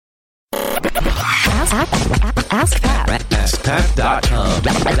AskPat.com.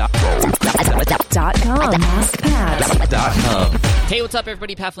 AskPat.com. Hey, what's up,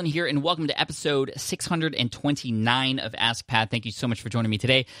 everybody? Pat Flynn here, and welcome to episode 629 of Ask Pat. Thank you so much for joining me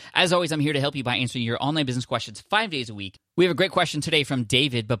today. As always, I'm here to help you by answering your online business questions 5 days a week. We have a great question today from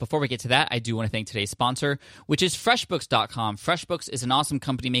David, but before we get to that, I do want to thank today's sponsor, which is FreshBooks.com. FreshBooks is an awesome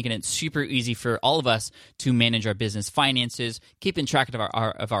company making it super easy for all of us to manage our business finances, keeping track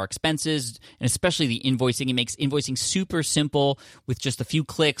of our expenses, and especially the invoicing. It makes invoicing super simple. With just a few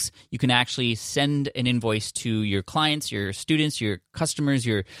clicks, you can actually send an invoice to your clients, your students, your customers,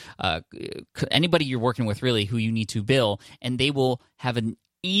 your anybody you're working with, really, who you need to bill, and they will have an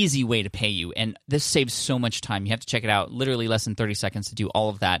easy way to pay you. And this saves so much time. You have to check it out. Literally less than 30 seconds to do all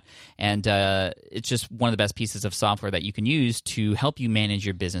of that. And it's just one of the best pieces of software that you can use to help you manage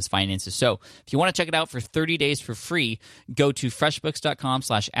your business finances. So if you want to check it out for 30 days for free, go to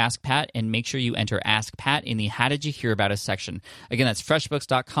freshbooks.com/askpat and make sure you enter Ask Pat in the How Did You Hear About Us section. Again, that's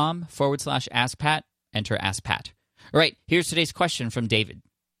freshbooks.com/askpat. Enter Ask Pat. All right, here's today's question from David.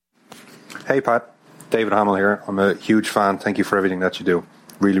 Hey, Pat. David Hamill here. I'm a huge fan. Thank you for everything that you do.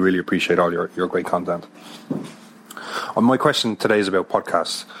 Really, really appreciate all your great content. My question today is about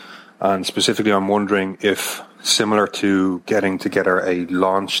podcasts. And specifically, I'm wondering if, similar to getting together a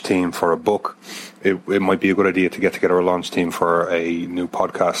launch team for a book, it might be a good idea to get together a launch team for a new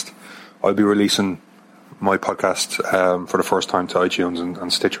podcast. I'll be releasing my podcast for the first time to iTunes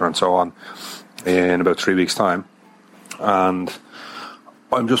and Stitcher and so on in about 3 weeks' time. And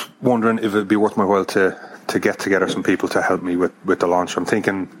I'm just wondering if it'd be worth my while to get together some people to help me with the launch. I'm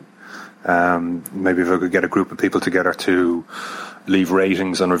thinking maybe if I could get a group of people together to leave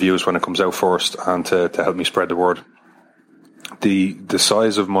ratings and reviews when it comes out first, and to help me spread the word. The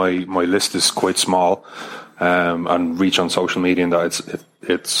size of my list is quite small, and reach on social media, and that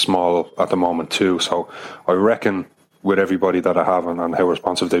it's small at the moment too. So I reckon with everybody that I have and how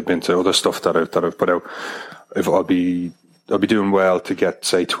responsive they've been to other stuff that I've put out, if I'll be doing well to get,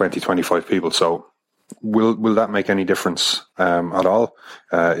 say, 20, 25 people. So will that make any difference at all?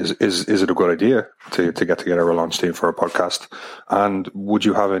 Is it a good idea to get together a launch team for a podcast? And would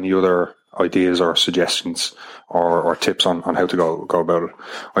you have any other ideas or suggestions or tips on how to go about it?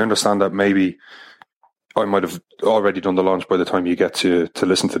 I understand that maybe I might have already done the launch by the time you get to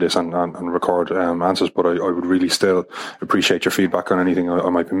listen to this and record answers, but I would really still appreciate your feedback on anything I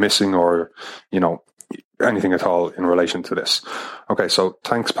might be missing, or, anything at all in relation to this. Okay, so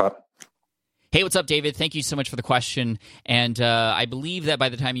thanks, Pat. Hey, what's up, David? Thank you so much for the question. And I believe that by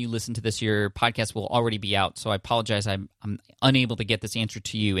the time you listen to this, your podcast will already be out. So I apologize. I'm unable to get this answer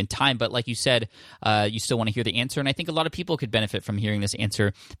to you in time. But like you said, you still want to hear the answer. And I think a lot of people could benefit from hearing this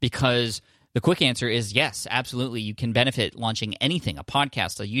answer, because the quick answer is yes, absolutely. You can benefit launching anything: a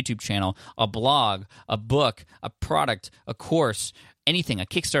podcast, a YouTube channel, a blog, a book, a product, a course, anything, a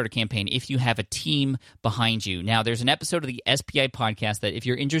Kickstarter campaign, if you have a team behind you. Now, there's an episode of the SPI podcast that if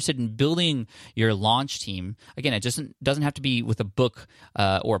you're interested in building your launch team, again, it doesn't have to be with a book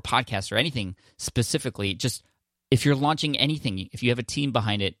or a podcast or anything specifically. Just if you're launching anything, if you have a team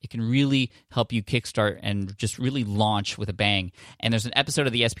behind it, it can really help you kickstart and just really launch with a bang. And there's an episode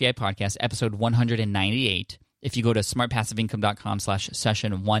of the SPI podcast, episode 198. If you go to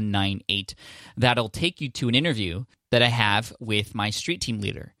smartpassiveincome.com/session198, that'll take you to an interview that I have with my street team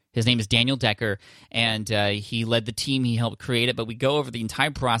leader. His name is Daniel Decker, and he led the team. He helped create it, but we go over the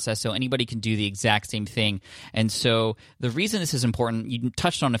entire process so anybody can do the exact same thing. And so the reason this is important, you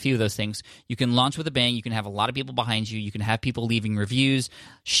touched on a few of those things. You can launch with a bang. You can have a lot of people behind you. You can have people leaving reviews,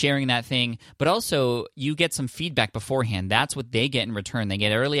 sharing that thing, but also you get some feedback beforehand. That's what they get in return. They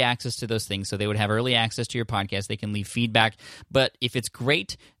get early access to those things, so they would have early access to your podcast. They can leave feedback, but if it's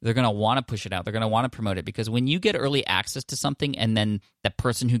great, they're going to want to push it out. They're going to want to promote it, because when you get early access to something and then that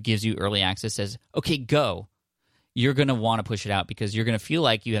person who gives you early access says, okay, go, you're going to want to push it out, because you're going to feel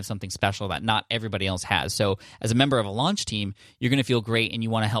like you have something special that not everybody else has. So as a member of a launch team, you're going to feel great, and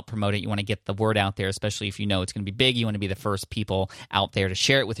you want to help promote it. You want to get the word out there, especially if you know it's going to be big. You want to be the first people out there to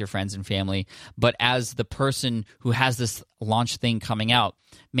share it with your friends and family. But as the person who has this launch thing coming out,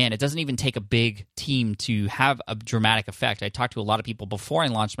 man, it doesn't even take a big team to have a dramatic effect. I talked to a lot of people before I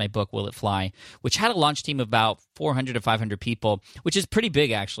launched my book, Will It Fly, which had a launch team of about 400 to 500 people, which is pretty big,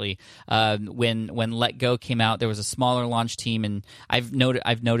 actually. When Let Go came out, there was a smaller launch team, and I've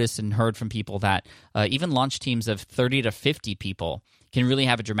noticed and heard from people that even launch teams of 30 to 50 people can really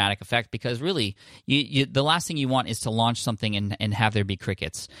have a dramatic effect, because really the last thing you want is to launch something and have there be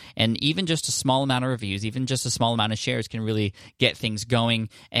crickets. And even just a small amount of reviews, even just a small amount of shares can really get things going.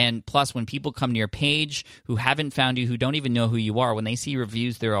 And plus, when people come to your page who haven't found you, who don't even know who you are, when they see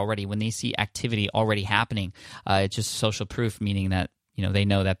reviews there already, when they see activity already happening, it's just social proof, meaning that they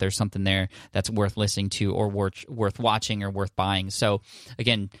know that there's something there that's worth listening to, or worth watching, or worth buying. So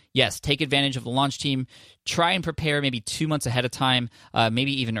again, yes, take advantage of the launch team. Try and prepare maybe 2 months ahead of time,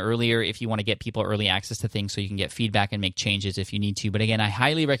 maybe even earlier if you want to get people early access to things so you can get feedback and make changes if you need to. But again, I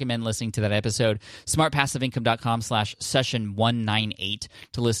highly recommend listening to that episode, smartpassiveincome.com/session198,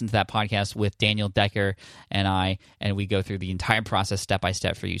 to listen to that podcast with Daniel Decker and I, and we go through the entire process step by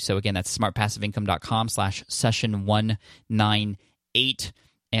step for you. So again, that's smartpassiveincome.com/session198.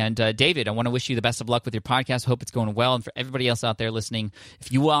 And David, I want to wish you the best of luck with your podcast. Hope it's going well. And for everybody else out there listening,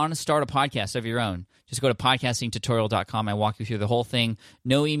 if you want to start a podcast of your own, just go to podcastingtutorial.com. I walk you through the whole thing.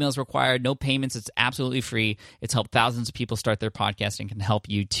 No emails required, no payments. It's absolutely free. It's helped thousands of people start their podcast and can help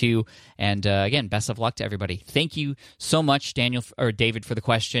you too. And again, best of luck to everybody. Thank you so much, David, for the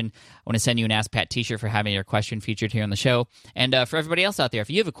question. I want to send you an Ask Pat t-shirt for having your question featured here on the show. And for everybody else out there, if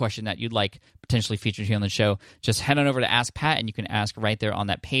you have a question that you'd like potentially featured here on the show, just head on over to Ask Pat and you can ask right there on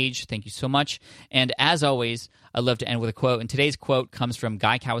that page. Thank you so much. And as always, I love to end with a quote. And today's quote comes from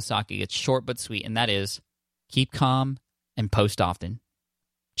Guy Kawasaki. It's short but sweet, and that is, keep calm and post often.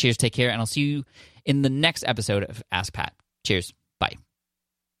 Cheers, take care, and I'll see you in the next episode of Ask Pat. Cheers.